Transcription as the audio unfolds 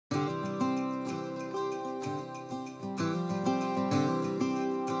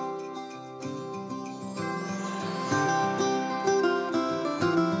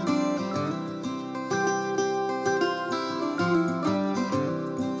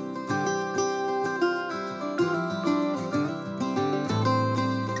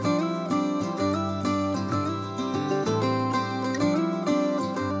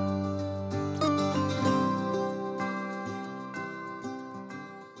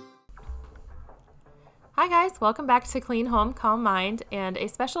Hi guys, welcome back to Clean Home, Calm Mind, and a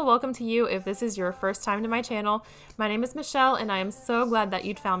special welcome to you if this is your first time to my channel. My name is Michelle and I am so glad that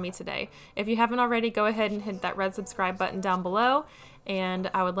you'd found me today. If you haven't already, go ahead and hit that red subscribe button down below,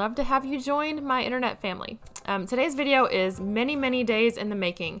 and I would love to have you join my internet family. Today's video is many days in the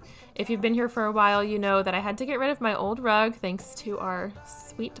making. If you've been here for a while, you know that I had to get rid of my old rug thanks to our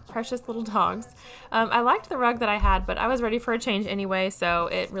sweet, precious little dogs. I liked the rug that I had, but I was ready for a change anyway, so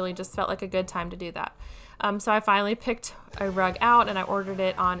it really just felt like a good time to do that. So I finally picked a rug out and I ordered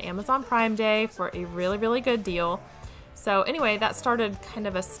it on Amazon Prime Day for a really good deal. So anyway, that started kind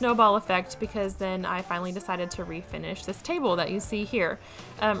of a snowball effect because then I finally decided to refinish this table that you see here.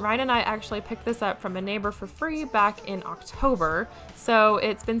 Ryan and I actually picked this up from a neighbor for free back in October. So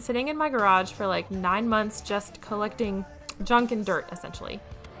it's been sitting in my garage for like 9 months just collecting junk and dirt essentially.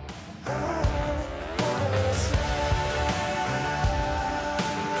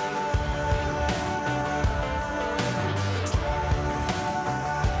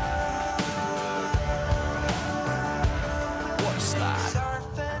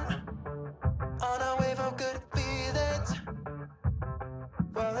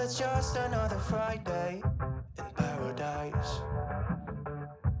 It's just another Friday in paradise.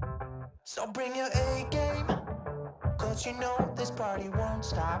 So bring your A game, cause you know this party won't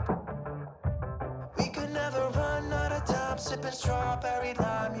stop. We could never run out of time, sipping strawberry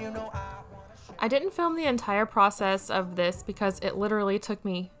lime, you know I didn't film the entire process of this because it literally took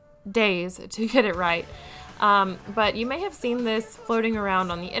me days to get it right. But you may have seen this floating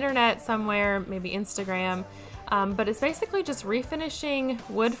around on the internet somewhere, maybe Instagram. But it's basically just refinishing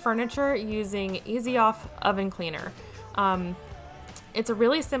wood furniture using Easy Off oven cleaner. It's a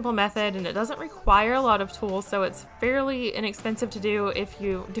really simple method and it doesn't require a lot of tools, so it's fairly inexpensive to do if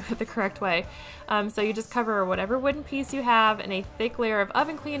you do it the correct way. So you just cover whatever wooden piece you have in a thick layer of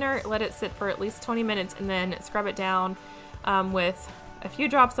oven cleaner, let it sit for at least 20 minutes, and then scrub it down with a few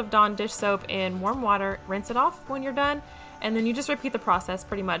drops of Dawn dish soap in warm water, rinse it off when you're done, and then you just repeat the process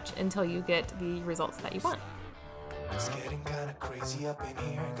pretty much until you get the results that you want. It's getting kinda crazy up in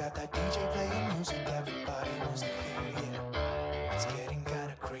here. Got that DJ playing music, everybody wants to hear, yeah. It's getting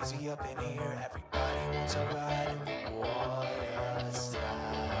kinda crazy up in here. Everybody wants to ride in the water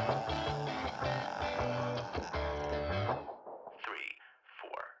slide. 3,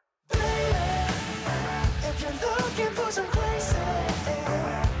 4. Baby, if you're looking for some crazy,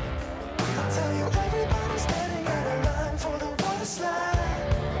 I'll tell you everybody's standing in a line for the water slide.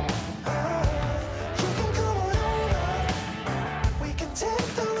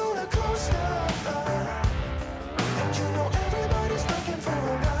 Take the roller coaster, and you know everybody's looking for a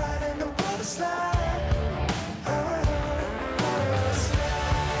ride in the water slide.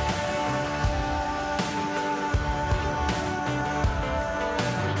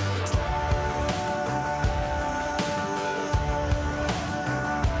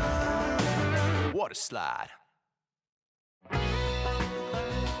 Water slide.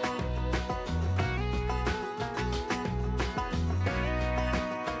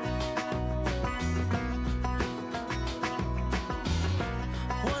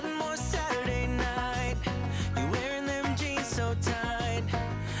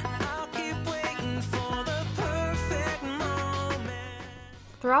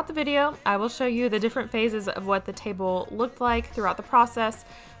 Throughout the video, I will show you the different phases of what the table looked like throughout the process,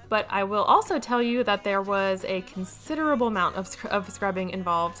 but I will also tell you that there was a considerable amount of scrubbing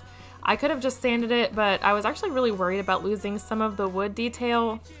involved. I could have just sanded it, but I was actually really worried about losing some of the wood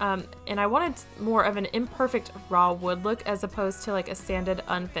detail, and I wanted more of an imperfect raw wood look as opposed to like a sanded,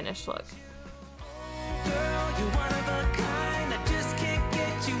 unfinished look. Girl, you're one of a kind, I just can't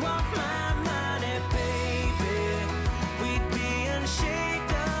get you off my mind, and baby, we'd be unshakable.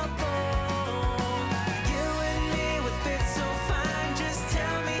 You and me would fit so fine, just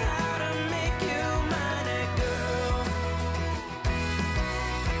tell me how to make you mine, and girl,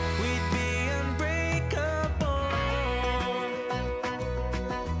 we'd be unbreakable.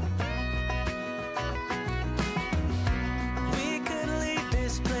 We could leave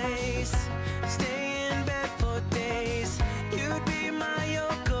this place, stay in bed for days. You'd be my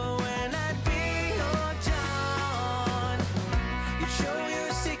Yoko and I'd be your John. You'd show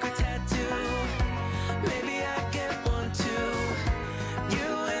your secret tattoo. Maybe I get one too. You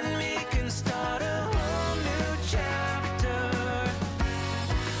and me can start a whole new chapter.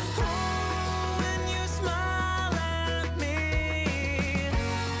 Oh, when you smile at me,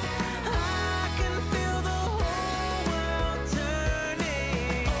 I can feel the whole world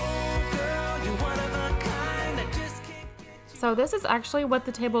turning. Oh, girl, you're one of a kind. I just can't get. So this is actually what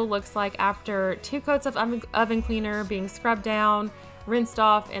the table looks like after 2 coats of oven cleaner being scrubbed down. rinsed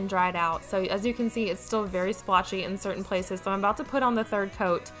off and dried out. So as you can see, it's still very splotchy in certain places. So I'm about to put on the third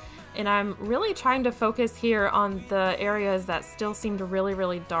coat, and I'm really trying to focus here on the areas that still seemed really,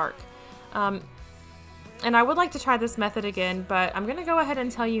 really dark. And I would like to try this method again, but I'm gonna go ahead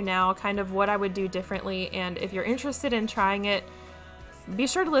and tell you now kind of what I would do differently, and if you're interested in trying it, be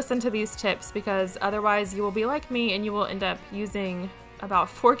sure to listen to these tips, because otherwise you will be like me and you will end up using about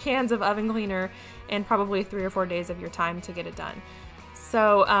 4 cans of oven cleaner and probably 3 or 4 days of your time to get it done.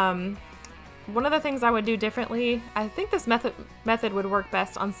 So one of the things I would do differently, I think this method would work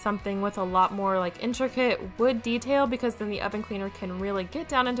best on something with a lot more like intricate wood detail, because then the oven cleaner can really get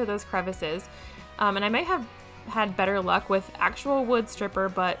down into those crevices. And I may have had better luck with actual wood stripper,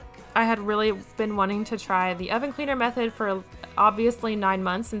 but I had really been wanting to try the oven cleaner method for obviously 9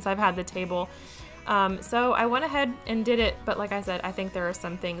 months since I've had the table. So I went ahead and did it, but like I said, I think there are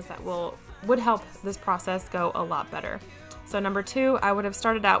some things that would help this process go a lot better. So number 2, I would have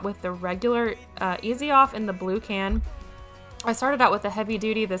started out with the regular Easy Off in the blue can. I started out with the heavy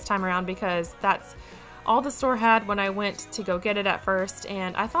duty this time around because that's all the store had when I went to go get it at first,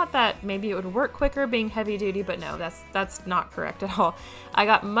 and I thought that maybe it would work quicker being heavy duty, but no, that's not correct at all. I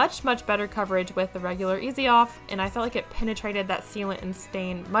got much better coverage with the regular Easy Off, and I felt like it penetrated that sealant and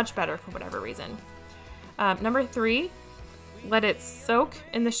stain much better for whatever reason. Number 3, let it soak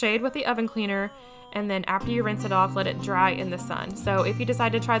in the shade with the oven cleaner, and then after you rinse it off, let it dry in the sun. So if you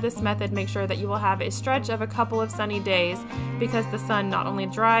decide to try this method, make sure that you will have a stretch of a couple of sunny days, because the sun not only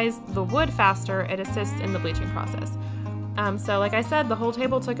dries the wood faster, it assists in the bleaching process. So like I said, the whole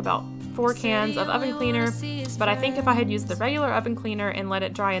table took about 4 cans of oven cleaner, but I think if I had used the regular oven cleaner and let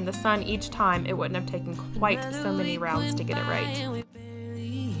it dry in the sun each time, it wouldn't have taken quite so many rounds to get it right.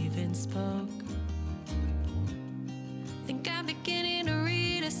 Think I'm beginning to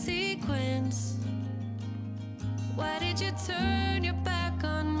read a sequence. Why did you turn your back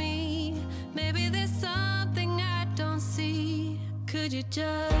on me? Maybe there's something I don't see. Could you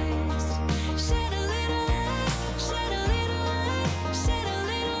just shed a little light, shed a little light, shed a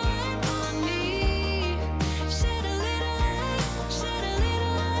little light on me? Shed a little light, shed a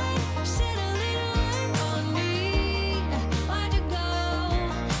little light, shed a little light on me. Why'd you go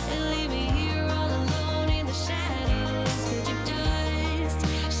and leave me here all alone in the shadows? Could you just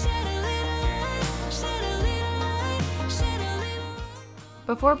shed a little light, shed a little light, shed a little light?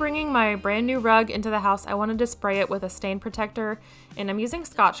 Before bringing my brand new rug into the house, I wanted to spray it with a stain protector, and I'm using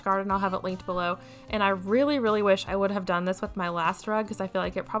Scotchgard, and I'll have it linked below. And I really wish I would have done this with my last rug, because I feel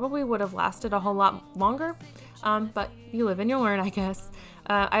like it probably would have lasted a whole lot longer, but you live and you learn, I guess.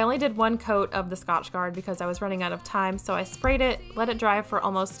 I only did 1 coat of the Scotchgard because I was running out of time, so I sprayed it, let it dry for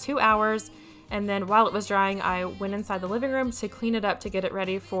almost 2 hours, and then while it was drying, I went inside the living room to clean it up to get it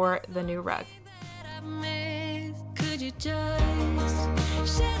ready for the new rug. Could you just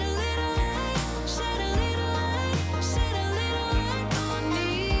shed a little light, shed a little light, shed a little light on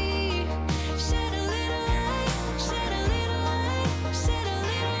me? Shed a little light, shed a little light, shed a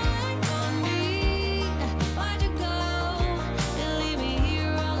little light on me. Why'd you go and leave me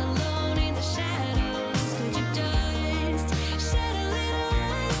here all alone in the shadows? Could you just shed a little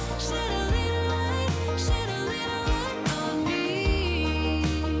light, shed a little light, shed a little light on me?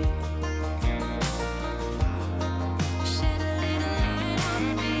 Shed a little light on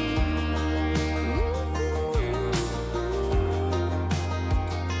me.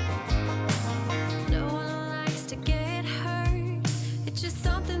 No one likes to get hurt. It's just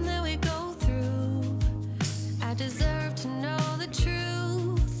something that we go through. I deserve to know the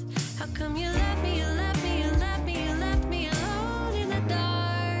truth. How come you left me, you left me, you left me, you left me alone in the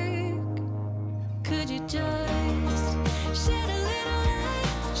dark? Could you just shed a little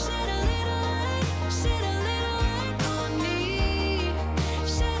light, shed a little light, shed a little light on me?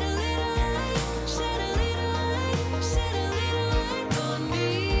 Shed a little light, shed a little light, shed a little light on me.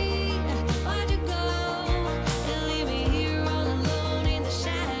 Why'd you go and leave me here all alone in the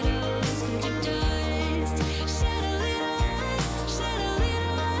shadows? Could you just shed a little light, shed a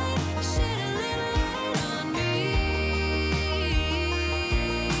little light, shed a little light on me?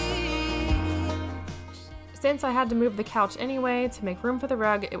 Since I had to move the couch anyway to make room for the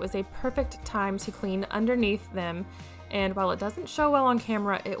rug, it was a perfect time to clean underneath them. And while it doesn't show well on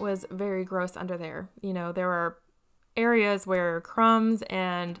camera, it was very gross under there. You know, there are areas where crumbs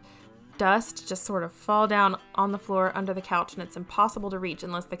and dust just sort of fall down on the floor under the couch, and it's impossible to reach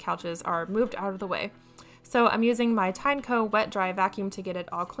unless the couches are moved out of the way. So I'm using my Tyneco wet dry vacuum to get it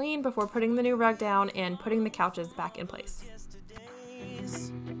all clean before putting the new rug down and putting the couches back in place.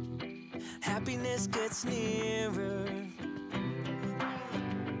 Yesterdays, happiness gets nearer.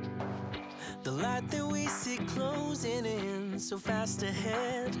 The light that we see closing in so fast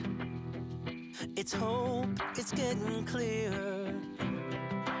ahead. It's hope, it's getting clearer.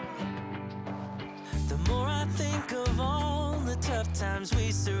 The more I think of all the tough times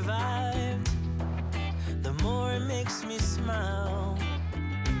we survived, the more it makes me smile.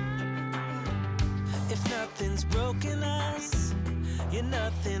 If nothing's broken us, yeah,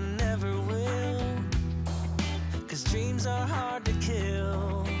 nothing ever will. 'Cause dreams are hard to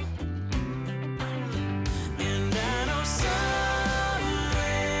kill. And I know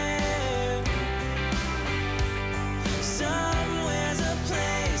somewhere's a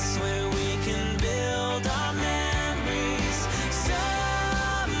place where we can build our memories.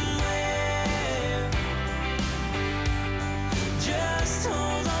 Somewhere, just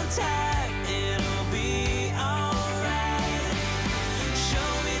hold on tight, it'll be alright.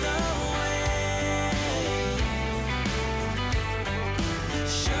 Show me the way.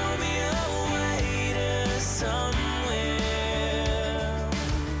 Show me a way to somewhere.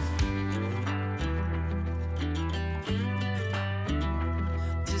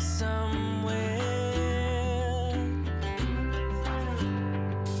 To somewhere.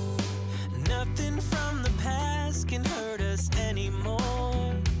 Nothing from the past can hurt us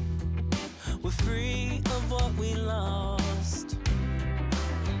anymore. We're free of what we lost.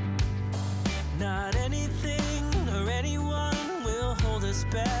 Not anything or anyone will hold us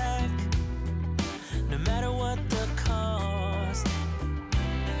back, no matter what the cost.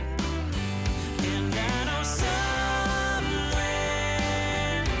 And I know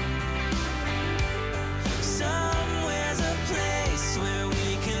somewhere's a place where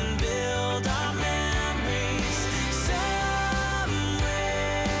we can build our memories. Somewhere,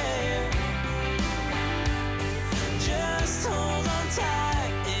 just hold on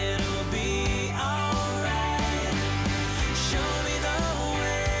tight, it'll be alright. Show me the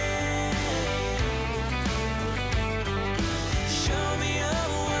way. Show me a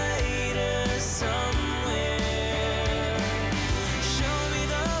way to somewhere. Show me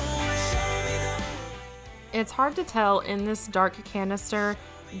the way. It's hard to tell in this dark canister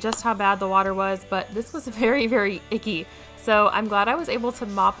just how bad the water was, but this was very, very icky. So I'm glad I was able to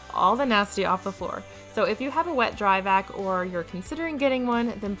mop all the nasty off the floor. So if you have a wet dry vac or you're considering getting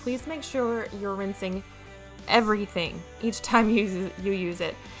one, then please make sure you're rinsing everything each time you use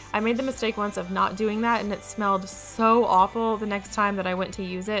it. I made the mistake once of not doing that, and it smelled so awful the next time that I went to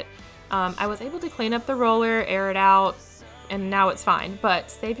use it. I was able to clean up the roller, air it out, and now it's fine.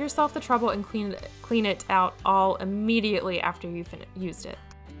 But save yourself the trouble and clean it out all immediately after you've used it.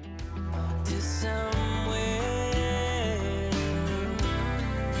 To somewhere.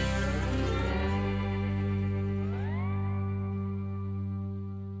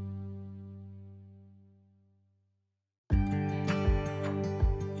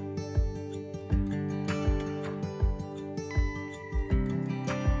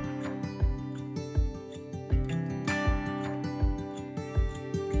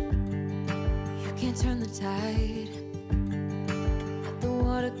 You can't turn the tide. Let the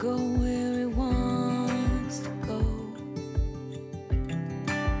water go where it wants to go.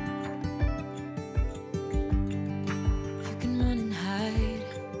 You can run and hide.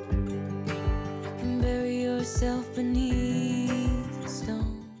 You can bury yourself beneath the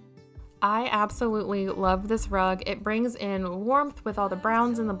stone. I absolutely love this rug. It brings in warmth with all the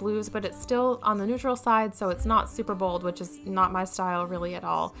browns and the blues, but it's still on the neutral side, so it's not super bold, which is not my style really at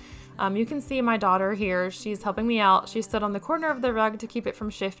all. You can see my daughter here. She's helping me out. She stood on the corner of the rug to keep it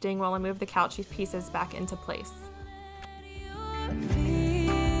from shifting while I move the couch pieces back into place.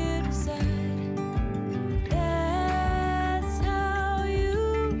 That's how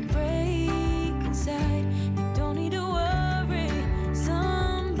you break inside. You don't need to worry.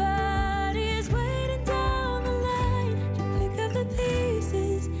 Somebody is waiting down the line to pick up the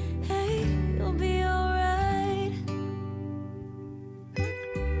pieces. Hey, you'll be alright.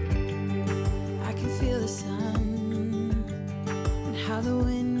 I can feel the sun and how the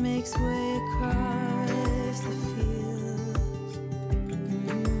wind makes way across the fields.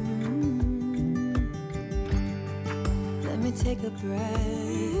 Let me take a breath.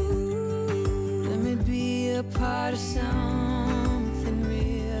 Let me be a part of something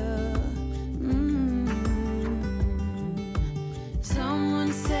real.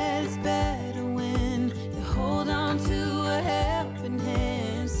 Someone said it's better when you hold on to a helping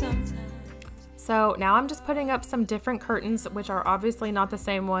hand sometimes. So now I'm just putting up some different curtains, which are obviously not the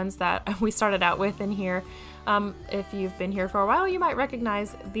same ones that we started out with in here. If you've been here for a while, you might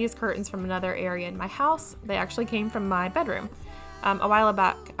recognize these curtains from another area in my house. They actually came from my bedroom. A while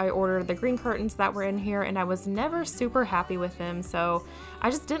back, I ordered the green curtains that were in here, and I was never super happy with them, so I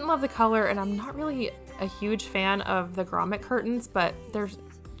just didn't love the color, and I'm not really a huge fan of the grommet curtains, but they're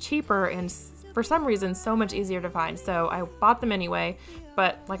cheaper and for some reason so much easier to find, so I bought them anyway.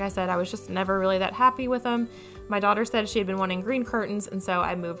 But like I said, I was just never really that happy with them. My daughter said she had been wanting green curtains, and so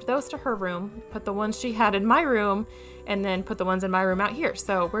I moved those to her room, put the ones she had in my room, and then put the ones in my room out here.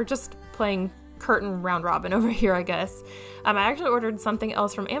 So we're just playing curtain round robin over here, I guess. I actually ordered something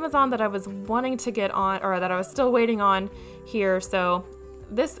else from Amazon that I was wanting to get on, or that I was still waiting on here, so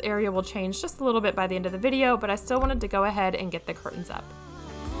this area will change just a little bit by the end of the video, but I still wanted to go ahead and get the curtains up.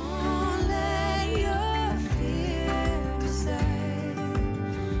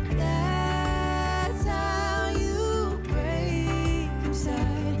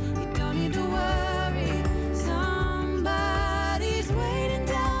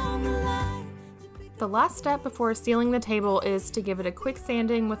 The last step before sealing the table is to give it a quick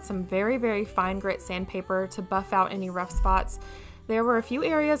sanding with some very, very fine grit sandpaper to buff out any rough spots. There were a few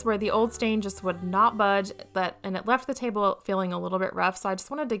areas where the old stain just would not budge, and it left the table feeling a little bit rough, so I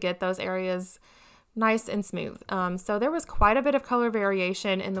just wanted to get those areas nice and smooth. So there was quite a bit of color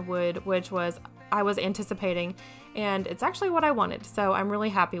variation in the wood, which I was anticipating, and it's actually what I wanted, so I'm really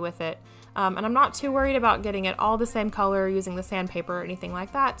happy with it. And I'm not too worried about getting it all the same color using the sandpaper or anything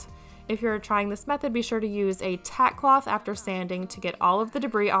like that. If you're trying this method, be sure to use a tack cloth after sanding to get all of the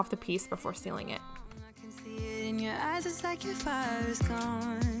debris off the piece before sealing it. I can see it in your eyes, it's like your fire is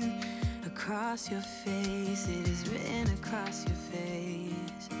gone. Across your face, it is written across your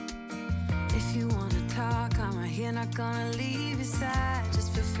face. If you wanna talk, I'm right here, not gonna leave your side.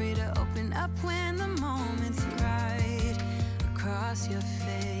 Just feel free to open up when the moment's right. Across your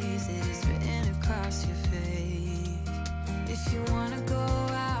face, it is written across your face. If you wanna go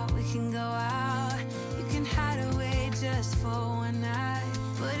out, we can go out. You can hide away just for one night.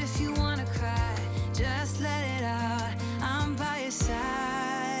 But if you wanna cry, just let it out. I'm by your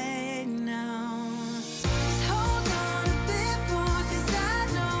side now. Just hold on a bit more, 'cause I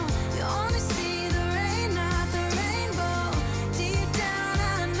know you only see the rain, not the rainbow. Deep down,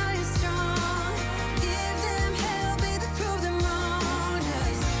 I know you're strong. Give them hell, baby, prove them wrong.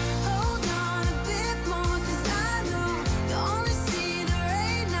 Just hold on a bit more, 'cause I know you only see the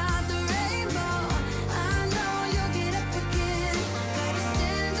rain, not the rainbow. I know you'll get up again. Better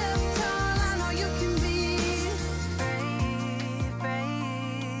stand up tall, I know you can be brave,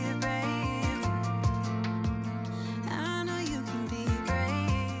 brave, brave. I know you can be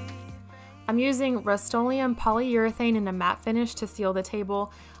brave. I'm using Rust-Oleum polyurethane in a matte finish to seal the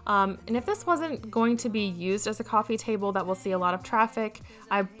table. And if this wasn't going to be used as a coffee table that will see a lot of traffic,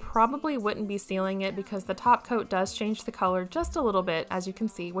 I probably wouldn't be sealing it because the top coat does change the color just a little bit, as you can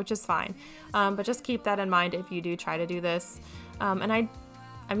see, which is fine. But just keep that in mind if you do try to do this. And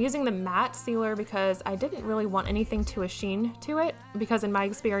I'm using the matte sealer because I didn't really want anything to a sheen to it, because in my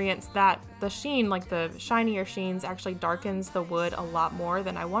experience that the sheen, like the shinier sheens, actually darkens the wood a lot more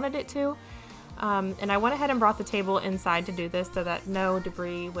than I wanted it to. And I went ahead and brought the table inside to do this so that no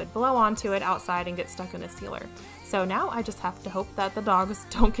debris would blow onto it outside and get stuck in the sealer. So now I just have to hope that the dogs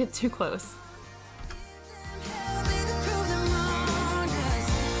don't get too close. Hell, baby, prove them wrong.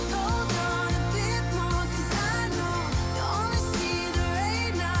 Just hold on a bit more, 'cause I know you only see the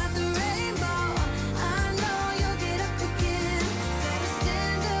rain, not the rainbow. I know you'll get up again. Better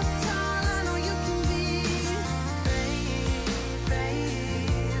stand up tall, I know you can be brave,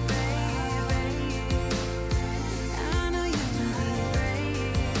 brave, brave, brave. I know you can be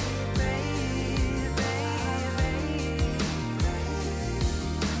brave, brave, brave, brave.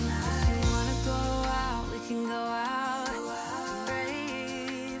 If you wanna go out, we can go out.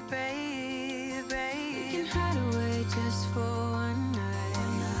 Brave, brave, brave. We can hide away just for one night.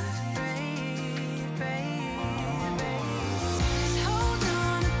 Brave, brave, brave. Just hold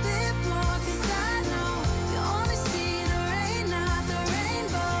on a bit more, 'cause I know you only see the rain, not the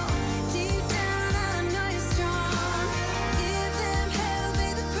rainbow. Deep down, I know you're strong. Give them hell,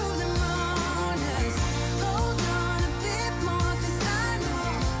 baby, prove them wrong. Just hold on a bit more, 'cause I know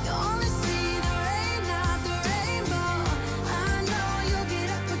you only see the rain, not the rainbow. I know you'll get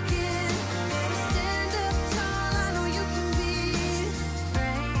up again. Better stand up tall, I know you can be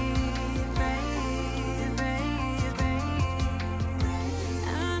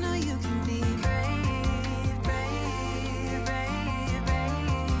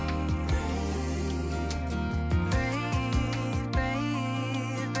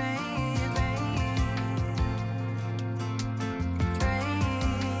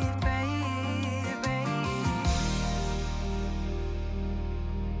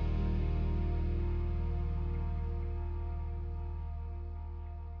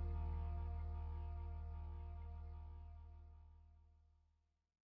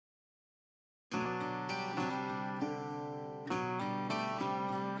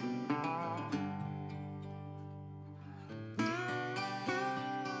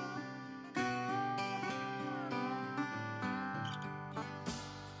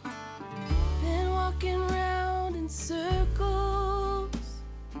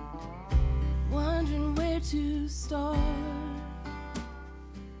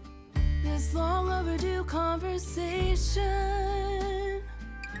this long overdue conversation.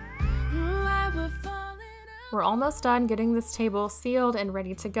 I would fall in a- We're almost done getting this table sealed and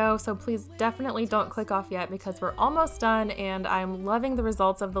ready to go, so please definitely don't click off yet because we're almost done and I'm loving the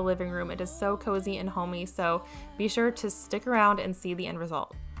results of the living room. It is so cozy and homey, so be sure to stick around and see the end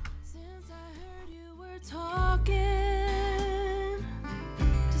result. Since I heard you were talking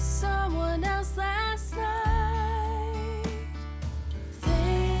to someone else last night,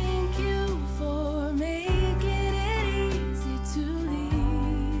 thank you for making it easy to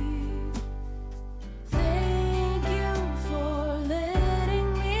leave. Thank you for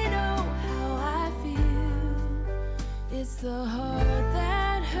letting me know how I feel. It's the heart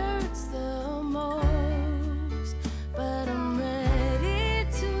that hurts the most, but I'm ready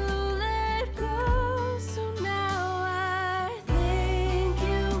to let go. So now I thank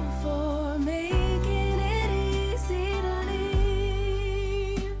you for making it easy to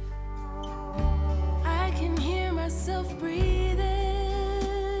leave. I can hear myself breathing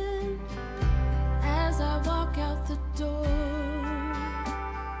as I walk out the door,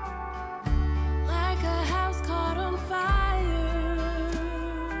 like a house caught on fire.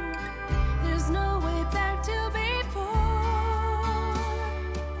 There's no way back to before.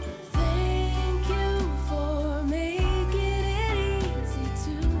 Thank you for making it easy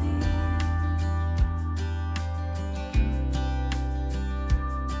to leave.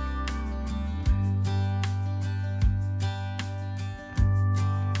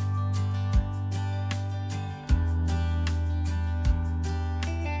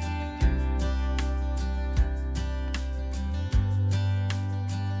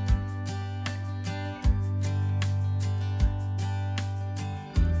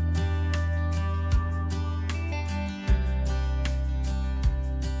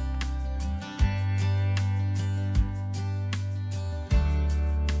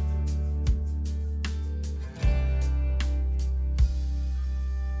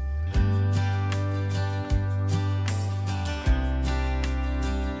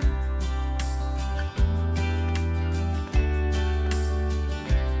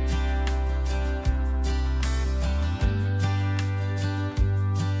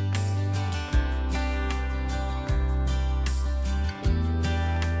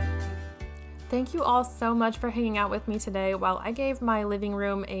 Thank you all so much for hanging out with me today while I gave my living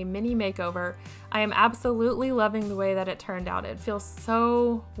room a mini makeover. I am absolutely loving the way that it turned out. It feels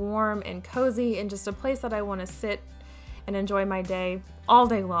so warm and cozy and just a place that I want to sit and enjoy my day all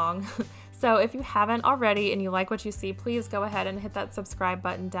day long. So if you haven't already and you like what you see, please go ahead and hit that subscribe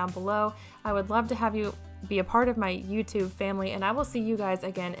button down below. I would love to have you be a part of my YouTube family, and I will see you guys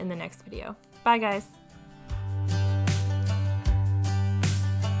again in the next video. Bye guys.